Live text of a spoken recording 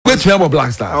Which member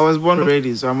Black Stars? I was born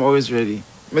ready, so I'm always ready.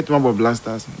 Met my Black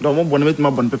Stars. Don't want to meet my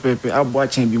bon pepe. I'll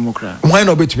watch and be more cry. Why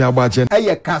not bet me about Jen?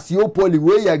 Hey, Cassiopoly,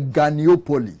 where you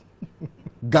Ganiopoli?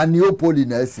 Ganiopoli,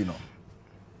 Nelsino.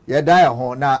 Ya die a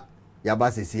hona,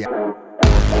 Yabas here.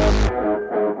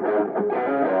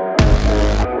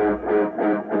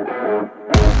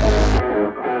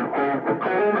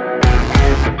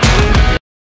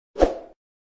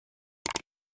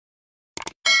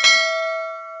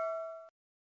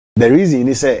 The reason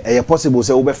is say possible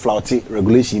say ube flouty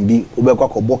regulation be ube kwa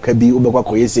koboka be ube kwa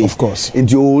koyese. Of course.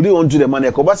 And you hold on to the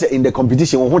money koba say in the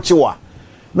competition won chiwa.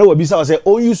 No we bisa say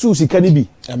oh you su sika ni bi.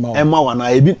 Emma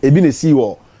wana ebi na see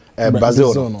wo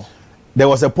Brazil. No. There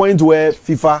was a point where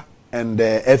FIFA and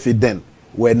FA then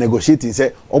were negotiating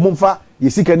say omumfa ye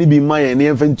sika ni bi man ye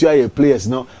na mfentu aye players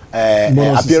no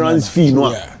appearance fee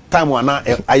no time wana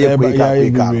aye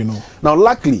break. Now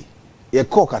luckily ye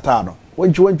call Qatar no.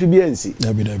 When you be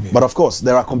NC. But of course,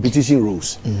 there are competition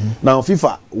rules. Now,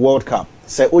 FIFA World Cup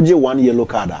say OJ 1 yellow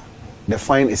card. The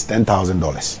fine is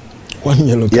 $10,000. 1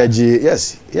 yellow card.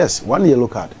 Yes, 1 yellow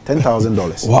card,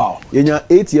 $10,000. Wow. You have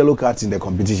 8 yellow cards in the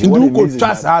competition. What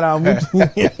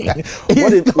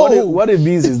it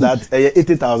means is that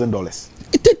 $80,000.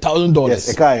 $80,000. Yes,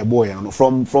 a car boy.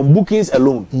 From bookings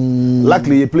alone.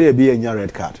 Luckily, you play a B and your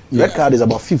red card. Red card is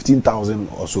about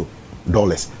 $15,000 or so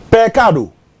per card.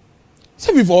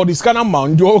 Say before this kind of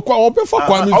amount, you open for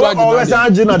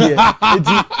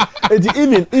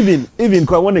even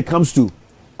when it comes to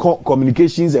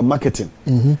communications and marketing,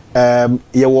 you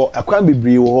I can't be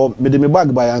brief. Me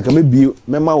bag by and maybe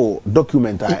memo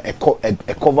document a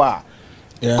cover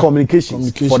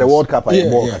communications for the World Cup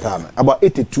about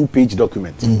 82-page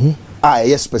document.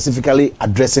 Yes, specifically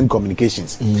addressing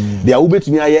communications. They are to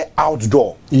me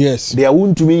outdoor. Yes. They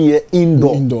are to me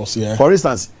indoor. Indoors, yeah. For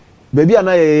instance. Baby, and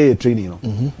I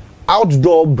training.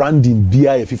 Outdoor branding,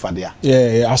 beer, FIFA there.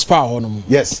 Yeah, aspire.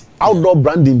 Yes, outdoor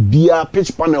branding, beer,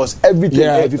 pitch panels, everything.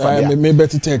 Yeah, FIFA maybe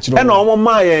to take. And on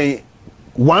my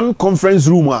one conference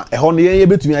room, a honey,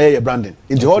 able to me branding.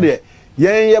 In the order,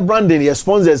 yeah, branding, your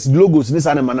sponsors, logos, this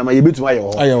and man, I able to my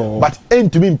but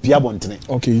ain't to me Piabontine.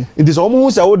 Okay, it is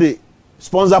almost how the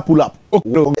sponsor pull up.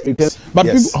 Okay. But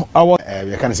yes. People, our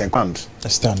you can't say can't.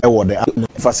 Stand.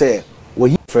 If I say. Well,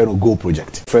 he Go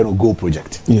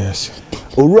project. Yes.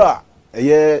 Ora,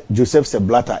 Joseph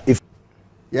Seblata. If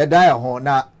you die a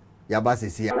hona, Yabas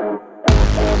is here.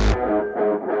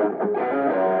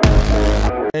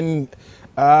 And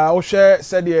Oshe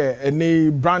said, yeah, any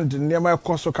brand near my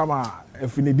Koso Kama,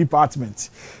 if in the department,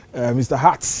 Mr.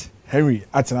 Hart, Henry,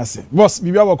 Attamah. Boss,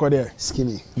 Bibi Awako there.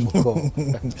 Skinny.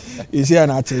 Is here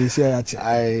an Ache, is here Ache.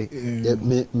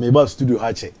 Me boss studio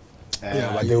Ache.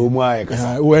 But the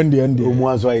Umwa, when the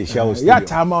Umwa's why she was.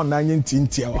 Attamah on 19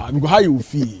 how you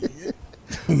feel?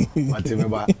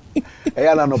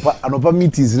 Anopa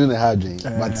meetings in the hard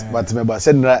but remember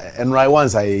said and right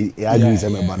once I agree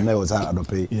but now was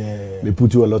adope. They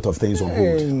put you a lot of things on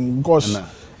hold. Because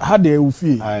I had the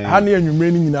fee. I near you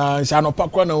meaning Anopa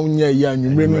Kwana unya ya you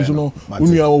meaning no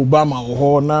unya Obama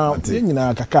or now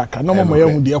kaka no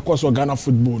more the course of Ghana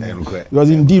football. Because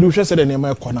indeed we said the name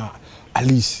Kwana at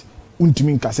least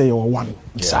untimin kase you one.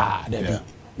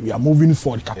 We are moving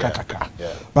forward kaka.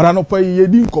 But I know pay ye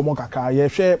didn't come kaka ye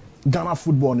share Ghana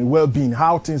football and well-being,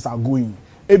 how things are going.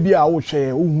 Ebi I will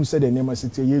share who said the name of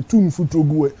city ye too football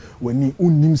go when ni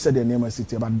unim said the name of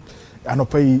city but I know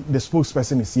pay the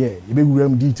spokesperson is here. You be real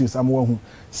details someone who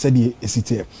said the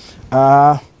city.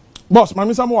 Boss, my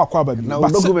Mr. Mo akwa baby. Now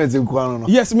documents in Kwano.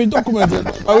 Yes, me documents.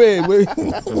 Wait.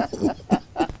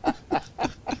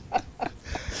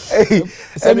 Hey,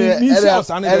 and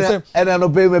I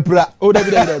don't pay me pra. Oh,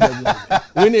 that.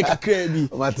 When you can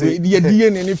the idea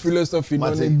any philosophy,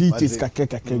 no details kaka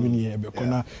here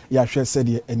because ya share said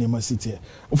the enema city.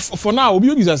 For now,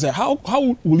 we say how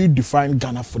will you define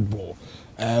Ghana football?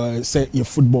 Say your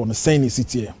football in saying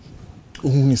city.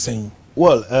 Who is saying?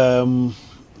 Well,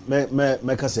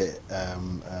 make us say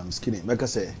skinny. Make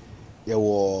us say you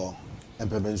were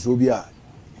empemensubia.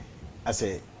 I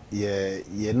say. Yeah,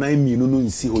 9 million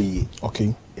in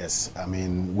okay. Yes, I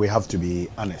mean we have to be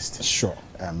honest. Sure.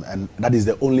 And that is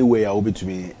the only way I will be to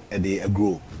me a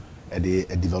grow, a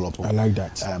developer. I like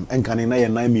that. And can I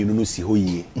 9 million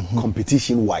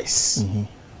competition wise,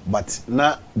 but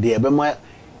now the Ebema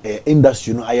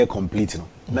industry no I complete no.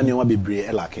 Now you want to be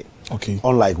like okay.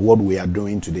 Unlike what we are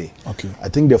doing today. Okay. I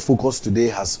think the focus today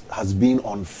has been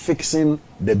on fixing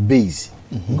the base.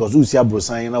 Because we see a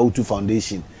Brosan now to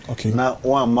foundation. Okay. Now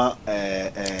one ma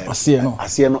Asieno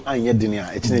anye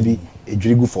dinia echnebi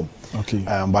ejrigu form. Okay.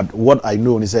 But what I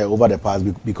know is over the past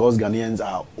because Ghanaians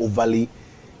are overly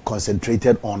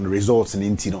concentrated on results in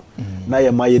Intino. Now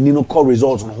you my Nino call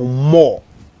results on more.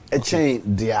 A chain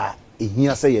there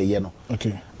here say no.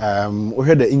 Okay. We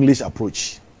had the English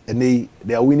approach, and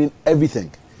they are winning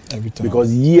everything. Every time.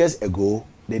 Because years ago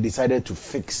they decided to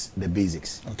fix the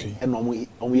basics. Okay. And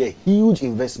we a huge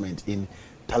investment in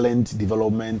talent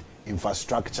development,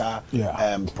 infrastructure,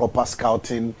 proper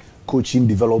scouting, coaching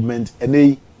development,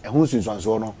 and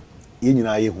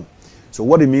so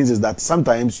what it means is that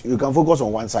sometimes you can focus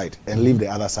on one side and leave the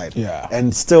other side,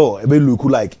 and still it may look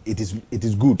like it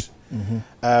is good.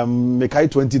 Mekai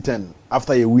 2010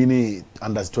 after you winning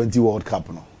under 20 World Cup,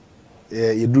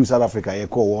 you drew South Africa you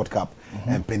call World Cup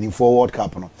and penning for World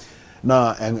Cup,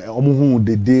 now and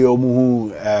the day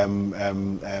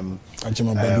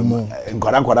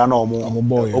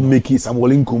Mickey Samuel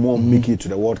Nkumo Mickey to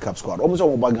the World Cup squad. Almost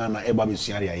all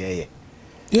Bagana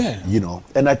you know,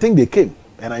 and I think they came,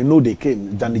 and I know they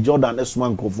came. Danny Jordan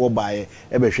Esman Kofo by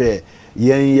Ebeshe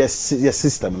yes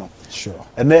system, no. Sure.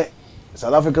 And then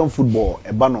South African football,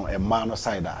 a banner, a man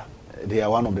side, they are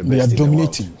one of the best. They are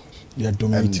dominating. They are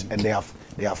dominating, and they have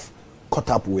caught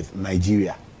up with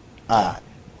Nigeria.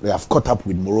 They have caught up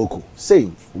with Morocco.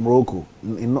 Same Morocco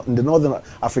in the Northern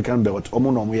African belt.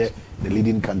 The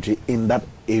leading country in that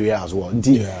area as well.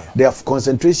 Their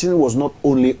concentration was not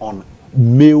only on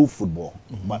male football,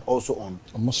 but also on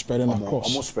almost spreading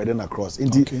across.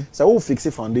 So we'll fix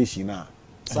a foundation now.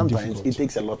 Sometimes it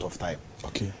takes a lot of time.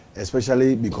 Okay.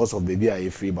 Especially because of baby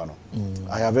Afena-Gyan Barnie.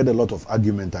 I have heard a lot of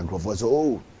argument and growth.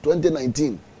 So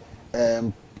 2019,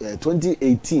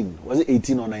 2018, was it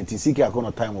 18 or 19? CK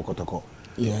Akona time or Kotoko.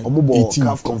 Yeah.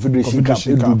 CAF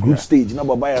Confederation Cup group stage.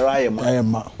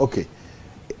 Okay.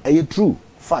 True.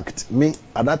 Fact, me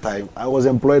at that time I was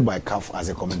employed by CAF as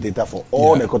a commentator for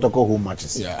all the Kotoko home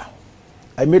matches. Yeah.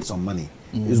 I made some money.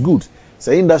 It's good.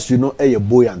 So industry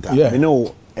buoyant. You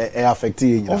know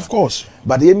affecting. Of course.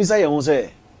 But the Messiah won't say,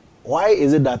 why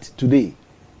is it that today,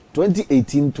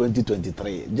 2018,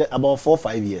 2023, about 4 or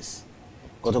 5 years,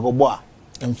 Kotoko Boa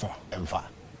Emfa.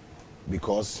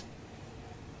 Because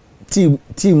team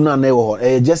na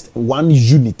just one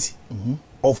unit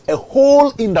of a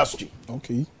whole industry.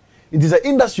 Okay. It is an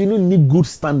industry you need good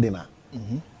standing.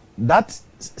 That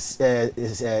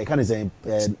kind of say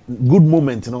good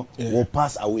moment, will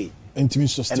pass away, and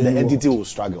the entity will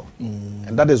struggle,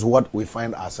 and that is what we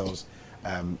find ourselves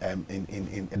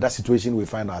in that situation we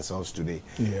find ourselves today.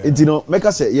 Make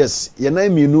us say yes. Your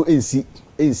name you know NC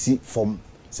from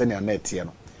senior net,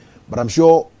 but I'm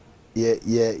sure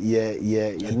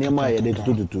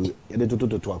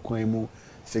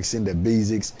fixing the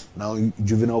basics. Now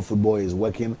juvenile football is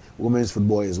working, women's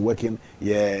football is working.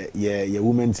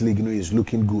 Women's league is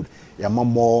looking good.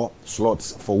 More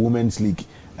slots for women's league.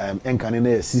 And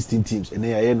 16 teams and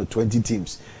there 20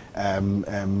 teams.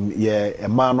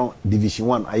 Division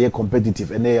 1 are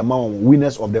competitive and they are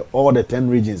winners of all the 10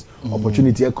 regions.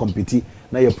 Opportunity to compete.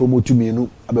 Now you promote to me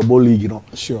abebo league,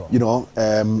 Sure.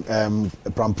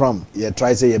 Pram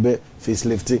try say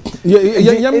facelifting.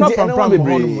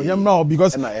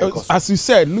 Because as you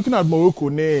said, looking at Morocco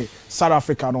South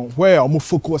Africa where I'm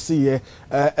focus here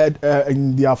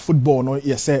in their football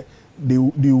they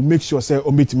will make sure say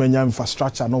omitmenya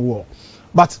infrastructure no war.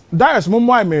 But that is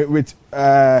more with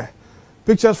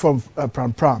pictures from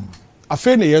Pram.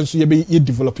 Afena-Gyan you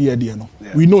develop here.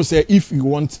 We know say if you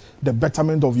want the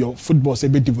betterment of your football, say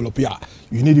be develop here,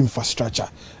 you need infrastructure.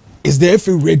 Is the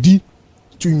FA ready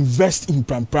to invest in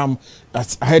Pram?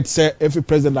 That I had say every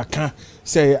president that can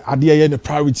say idea the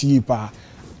priority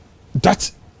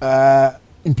that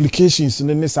implications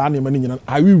in this animal.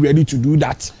 Are we ready to do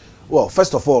that? Well,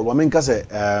 first of all, Wamenka say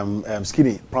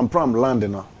skinny Pram land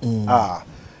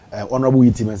honorable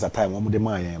Yetimen's at time, the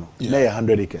mine,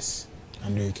 100 acres.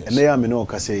 And they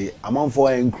are say amount for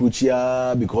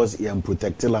Crucia because he am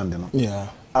protected land.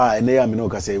 And they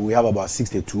are say we have about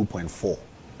 62.4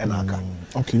 acre.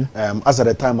 Okay. As at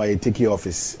the time I take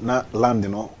office, now land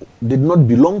did not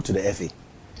belong to the FA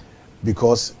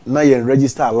because now you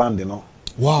register land in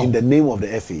the name of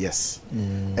the FA. Yes.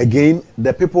 Again,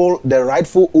 the people, the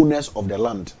rightful owners of the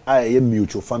land are a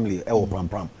mutual family.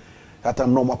 Pram. That are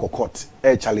normal court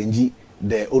challenge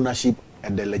the ownership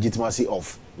and the legitimacy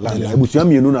of land.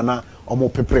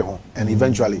 And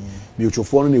eventually, mutual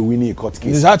phone winning a court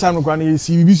case.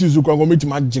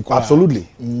 Absolutely.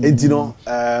 And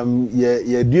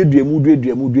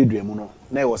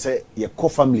now was say your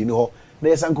co-family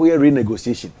there's some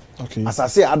renegotiation. Okay. As I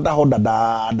say, at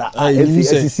the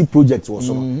SEC project was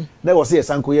so. There was a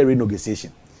Sanko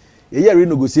renegotiation. A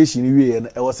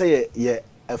renegotiation, I was say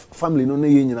a family no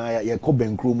ye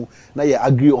co-bank room, now you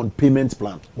agree on payment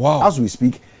plan. Wow. As we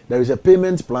speak, there is a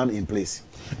payment plan in place.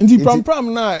 Inti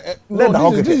pram na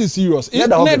this is serious. It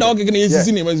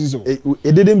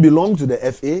didn't belong to the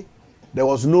FA. There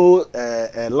was no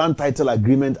land title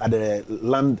agreement at the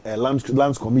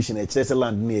lands commission. Chelsea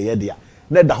land near Yedia.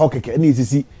 Let the hockey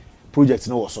NECC project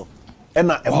no also.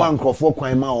 And a man for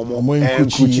Kwaima or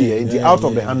Kuchi. Out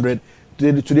of the 100,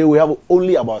 today we have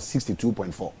only about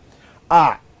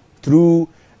 62.4. Through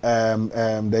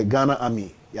the Ghana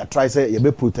Army, you try say you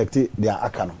be protected their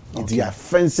akano. It's your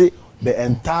fancy the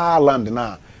entire land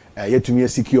now. Yet to me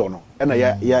secure no. And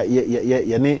ya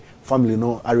family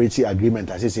no arrange agreement.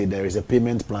 As I say, there is a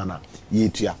payment planner.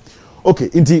 Okay,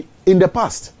 in the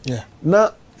past,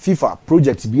 now FIFA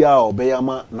project biya or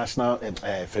Beyama National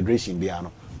Federation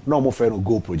biya no more fair no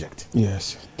go project.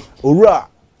 Yes. Ora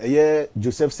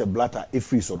Joseph Seblata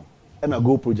free so and a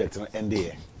go project and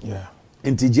there. Yeah.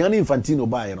 Inti Gianni Infantino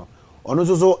buy no. Ono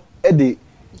so Eddie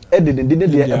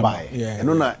didn't buy. And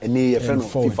no any friend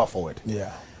of FIFA forward.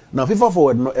 Yeah. Now FIFA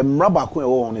forward no emraba ko e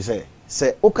wo on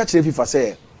say oka kire FIFA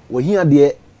say we here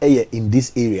there in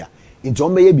this area. Into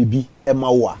omeye bibi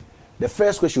ema wo a. The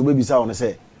first question we be say on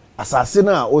say asase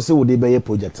na o say wo dey be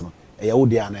project no. Eya wo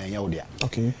dey na eya wo dey.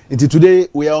 Okay. Until today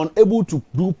we are unable to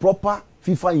do proper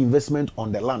FIFA investment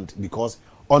on the land because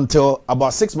until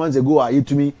about 6 months ago I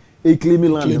to me a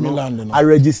claiming land, I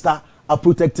register, I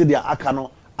protected their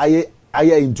akano, I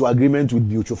into agreement with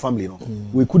mutual family. No,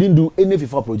 we couldn't do any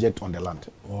FIFA project on the land.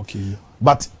 Okay.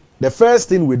 But the first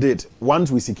thing we did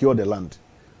once we secured the land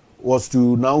was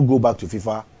to now go back to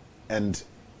FIFA and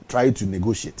try to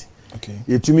negotiate. Okay.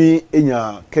 It to me in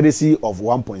your courtesy of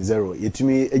 1.0. It to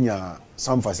me in your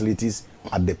some facilities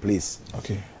at the place.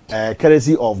 Okay.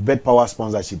 Courtesy of bed power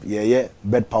sponsorship.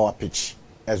 Bed power pitch.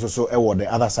 As also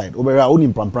the other side. Obera only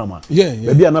in Pramprama.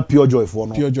 Maybe not pure joy for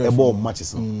no. Pure joy for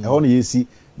matches. Only you see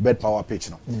bed power pitch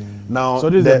now. Now so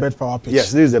this is the bed power pitch.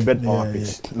 Yes, this is the bed power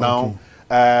pitch. Now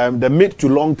the mid to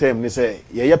long term they say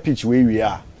pitch where we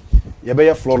are. You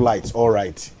better floodlights, all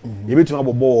right. You better have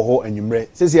a ball and you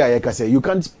say you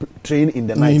can't train in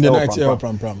the night.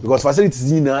 Because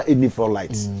facilities need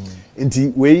floodlights.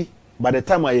 Inti way by the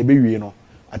time I be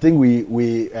I think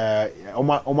we on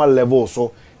my level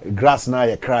so grass now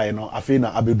you cry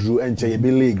Afena abedru and you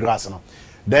be lay grass now.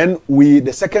 Then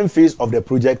the second phase of the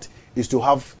project is to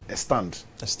have a stand.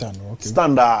 A stand, okay.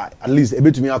 Stand at least a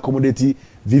bit to me accommodate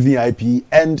VVIP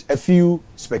and a few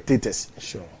spectators.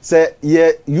 Sure. Say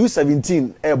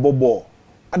U17 bobo.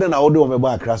 I don't know how do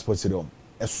about a crash sports stadium.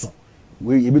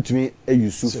 We able to me a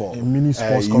use for mini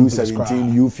sports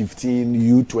U17,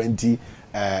 U15, U20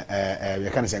 you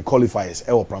can say qualifiers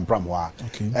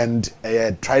okay. And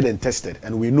tried and tested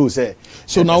and we know say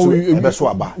so now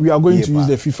we are going to use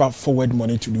the FIFA forward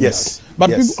money to do that. But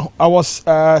people, I was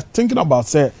thinking about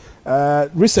say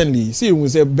recently see we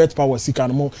say bet power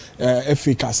sikanmo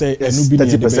FA say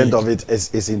 30% of it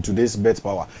is in today's bet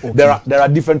power. Okay. There are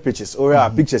different pitches or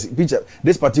picture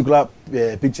this particular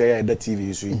picture here in the TV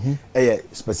you see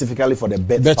specifically for the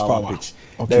bet power pitch.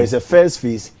 Okay. There is a first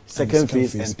phase, second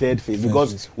phase and third phase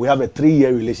because we have a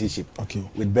 3-year relationship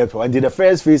with bet power. And the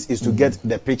first phase is to get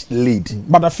the pitch lead.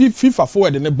 But the FIFA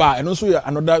forward in the bar and also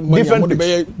another different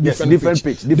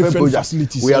pitch, different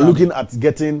facilities. We are looking at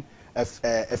getting a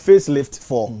facelift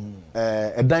for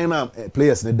a dynamic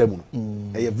players in the demo.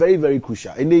 Very, very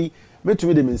crucial. And they made to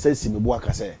me the message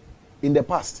in the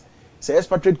past, say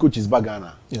expatriate coaches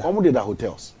bagana, almost did the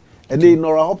hotels. And they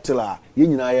nora hoptela,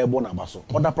 yinina bonabaso,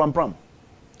 or the pram.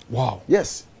 Wow.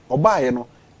 Yes. Oba, you know,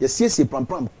 yes,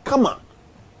 pram. Come on.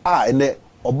 And the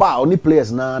Oba only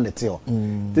players na the tail.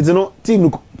 Did you know team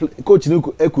coach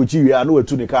no we are no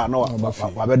to the car no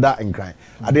wabeda and cry.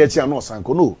 Adechi no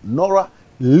sanko no Nora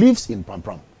lives in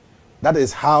Pram. That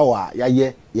is how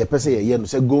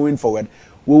say going forward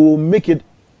we will make it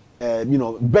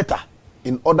better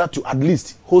in order to at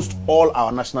least host all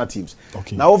our national teams.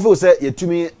 Okay. Now if we say to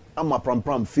me I'm a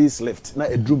Pram face left na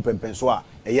a drum pempenswa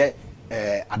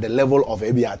at the level of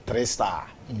maybe a 3-star.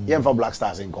 For Black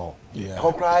Stars in call.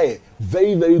 Very,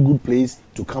 very good place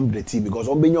to camp the team because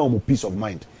on peace of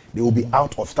mind. They will be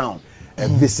out of town.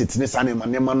 Visit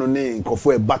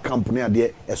back camp near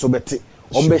there.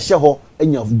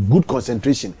 And you have good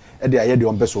concentration at the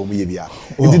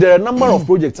there are a number of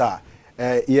projects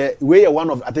where one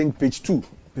of I think page 2.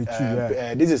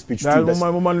 This is page 2.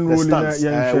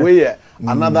 Where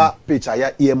another page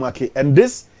earmark and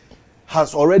this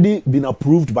has already been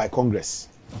approved by Congress.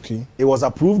 Okay. It was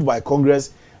approved by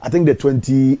Congress. I think the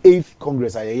 28th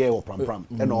Congress of Pram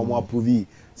and almost approved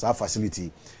our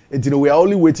facility. And we are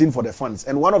only waiting for the funds.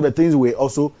 And one of the things we're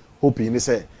also hoping is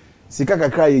Sika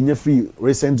kakra yenye free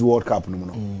recent World Cup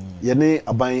no. Yene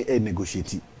aban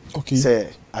negotiate. Okay. Say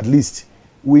at least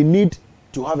we need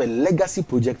to have a legacy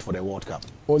project for the World Cup.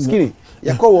 Skinny,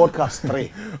 you call World Cups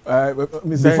 3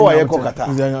 before I call Qatar.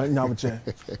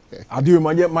 I do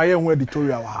my own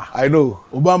editorial. I know.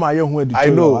 Obama, your own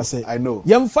editorial. I know.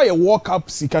 Young fire World Cup,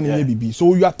 BB.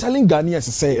 So you are telling Ghanaians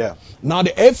to say, now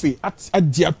the FA at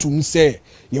Diatum say,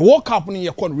 your World Cup in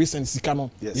your recent Sikano,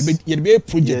 you'd be a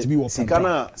project to be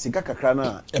Sikana,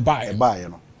 Sikakakrana, a buy, you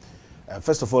know.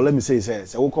 First of all, let me say,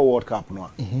 it's a World Cup no.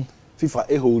 FIFA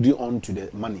is holding on to the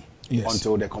money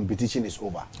until the competition is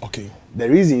over. Okay. The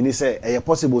reason is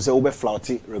possible say over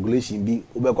flouty regulation be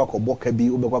over kwakoboka be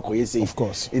over kwakoyese. Of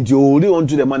course. Until holding on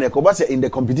to the money. Koba say in the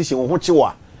competition on what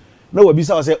no we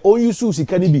bisa say oh you so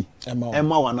sikani bi.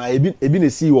 Emma wana ebi na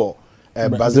see wo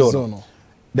Brazil. No.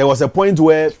 There was a point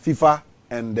where FIFA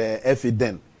and the FA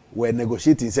then were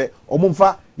negotiating say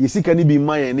omumfa yesikani bi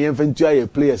man and enfantua your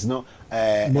players no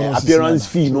appearance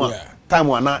fee no. Time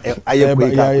wana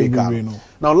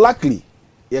now luckily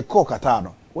you call Qatar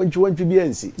no when you be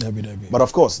NC but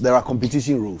of course there are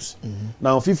competition rules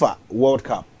now FIFA World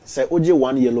Cup say OJ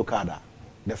 1 yellow card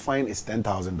the fine is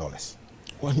 $10,000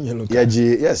 1 yellow card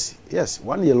yes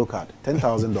 1 yellow card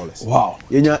 $10,000 wow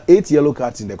you have 8 yellow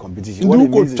cards in the competition what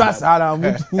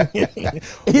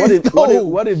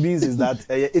it means is that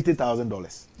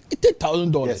 $80,000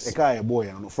 $80,000. Yes, a car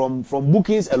boy. From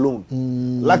bookings alone.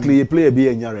 Luckily, you play a B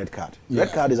and your red card.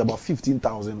 Red card is about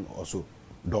 $15,000 or so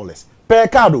per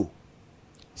card.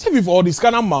 Say before this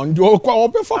kind of amount, you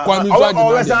open for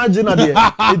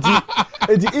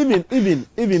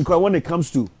even when it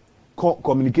comes to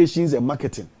communications and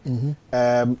marketing.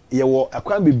 You I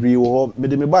can't be brave or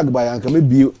me bag by and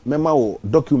maybe memo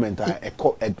document a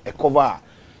cover.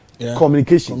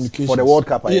 Communications for the World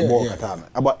Cup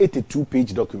about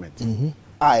 82-page document.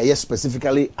 Yes,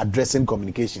 specifically addressing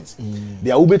communications.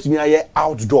 They are to me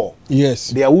outdoor.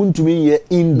 Yes. They are to me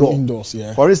indoor. Indoors,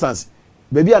 yeah. For instance,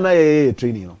 baby and I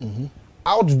training.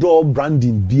 Outdoor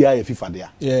branding beer FIFA there.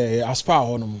 Yeah, as far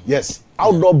on. Yes.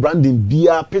 Outdoor branding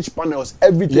beer, pitch panels,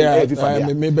 everything FIFA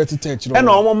there. Maybe better text. And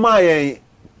on my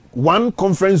one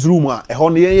conference room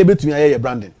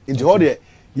branding. Into all the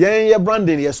yeah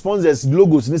branding your sponsors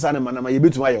logos ni sana manama ye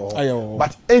betu ayo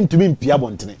but end to me pia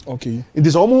bontene okay it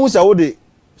is almost how the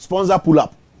sponsor pull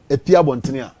up a pia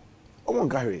bontene a omo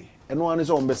nkawe eno ane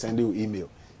so ombe send you email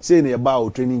say na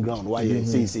about training ground why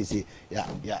say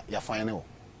yeah final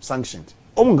sanctioned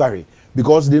omo nkawe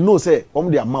because they know say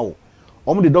omo the amount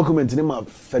omo the document ni ma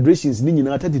federations ni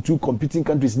nyina 32 competing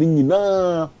countries ni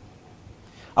nyina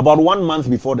about 1 month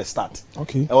before the start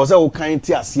okay I was all kind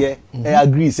tears here I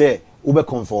agree say Ube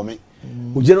conforming.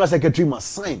 The general secretary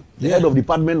must sign. The head of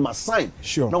department must sign.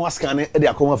 Sure. Now what's can they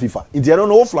are coming FIFA. If you don't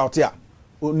know flout here,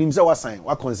 nimsa was sign.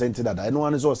 What consented that? I know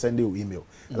one is all send you email.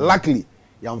 Luckily,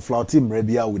 you am flouting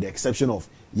Rebia with the exception of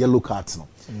yellow cards. No.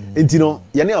 And you know,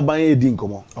 you need a buy din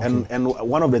komo. And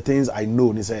one of the things I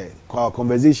know is our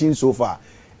conversation so far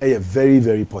is very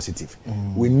very positive.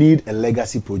 We need a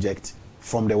legacy project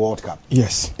from the World Cup.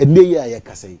 Yes. And the year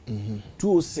I say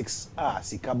 206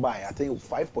 Sikabai, I think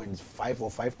 5.5 or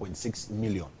 5.6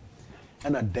 million.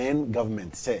 And then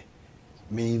government say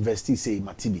may invest say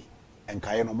Matibi and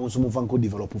Kayano Monsumu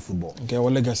develop football. Okay,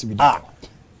 what legacy be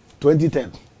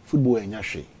 2010 football in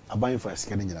Yashi, a buying for a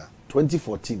scanning.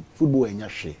 2014 football in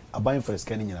Yashi, a buying for a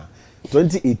scanning.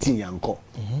 2018 Yanko.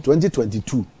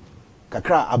 2022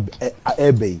 Kakra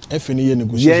Airway. FNE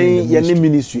negotiation. Any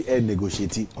ministry air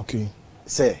negotiating. Okay.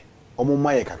 Say, omo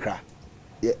maye kakra.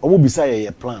 Omo bisa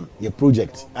ye plan, ye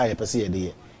project. Ye pese ye de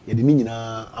ye. Ye de ni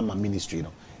nyina ama ministry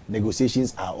no.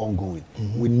 Negotiations are ongoing.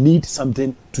 We need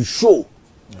something to show.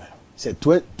 Say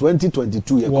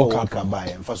 2022 ye World Cup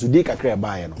buy. Mfasude kakra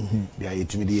buy no. They are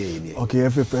yetumi de ye. Okay,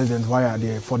 FA president, why are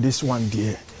there for this one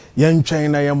there? Yen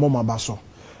China ye mama baso.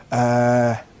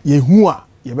 Ye hua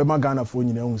ye be ma Ghana for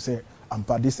nyina hu say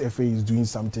ampa this FA is doing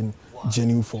something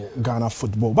genuine for Ghana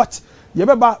football. But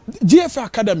yebeba GFA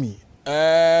Academy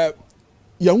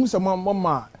yahu se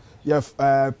mama ya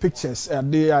pictures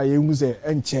they are yahu se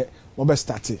enche mo be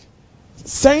start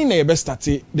saying na be start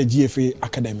the GFA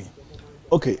Academy.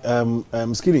 Okay,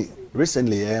 Skinny,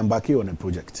 recently I embarked on a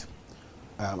project.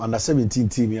 Under 17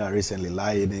 team here recently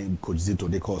lying in Coach Zito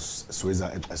they cause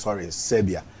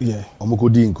Serbia. Yeah.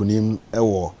 Omukodi nkunim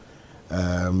ewo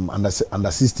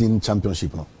under 16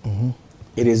 championship no.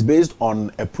 It is based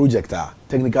on a project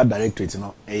technical directorate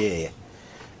no and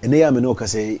they am no ka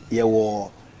say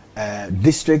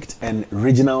district and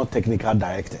regional technical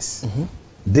directors.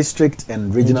 District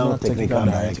and regional technical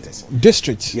directors.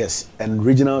 District? Yes, and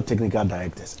regional technical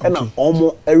directors. Okay. And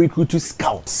almost recruit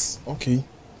scouts. Okay.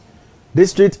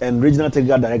 District and regional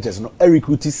technical directors no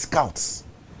recruit scouts.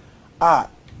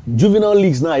 juvenile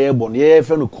leagues na ye born ye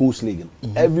fe no coast league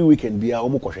every weekend bia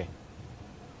omo kohwe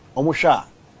omo sha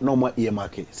na omo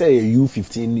earmark say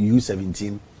U15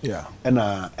 U17 yeah and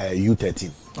U13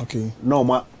 okay na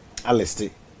omo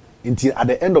aliste until at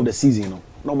the end of the season no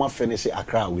omo finish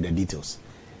Accra with the details.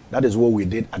 That is what we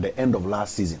did at the end of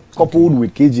last season coupled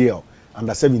with KGL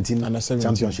under 17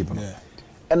 championship yeah.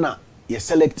 And now you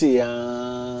select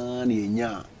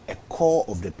a core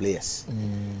of the players.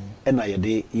 And now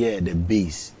the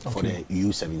base for the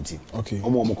U17. Okay.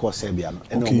 Serbia.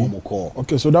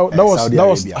 Okay, so that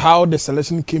was how the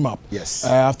selection came up. Yes.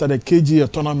 After the KGL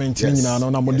tournament, yes.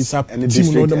 And the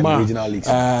district and regional leagues.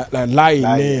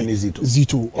 Larweh and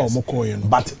Zito.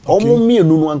 But almost me and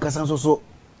Nuno so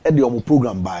the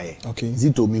program by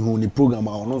Zito mi hu ni program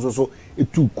a ono so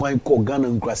etu kwan ko Ghana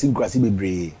nkrasi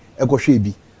bebre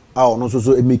ekohwe a ono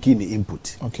so making the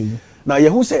input. Okay. Now you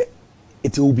who say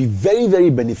it will be very very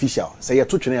beneficial. Say you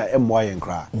to twene a MY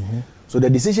nkra. So the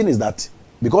decision is that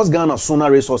because Ghana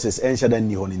sonar resources ensure that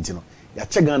ni hon ntino. Ya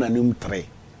che Ghana num 3.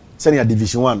 Say ya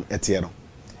division 1 etie no.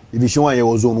 Division 1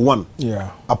 ya zone 1.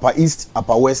 Yeah. Upper East,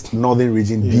 Upper West, Northern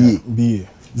Region BA.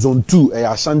 Zone 2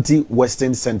 Ashanti,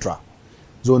 Western Central.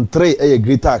 Zone 3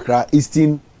 Greater Accra,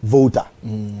 Eastern Volta.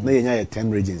 Na yenya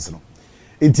 10 regions no.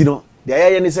 Intino, the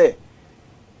aya ni say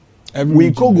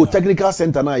we could go technical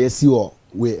center na yesi o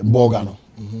we Borgano.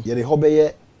 Ye the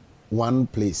hobby one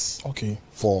place. Okay.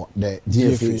 For the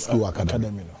GFA school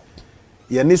academy.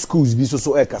 Ye ni schools bi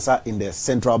so kasa in the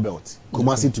central belt.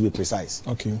 Kumasi to be precise.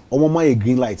 Okay. Omoma ye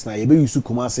green lights na ye be use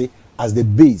Kumasi as the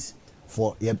base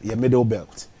for your middle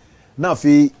belt. Now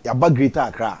fi yaba Greater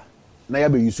Accra. Na ya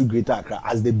be use Greater Accra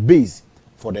as the base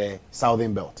for the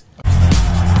southern belt.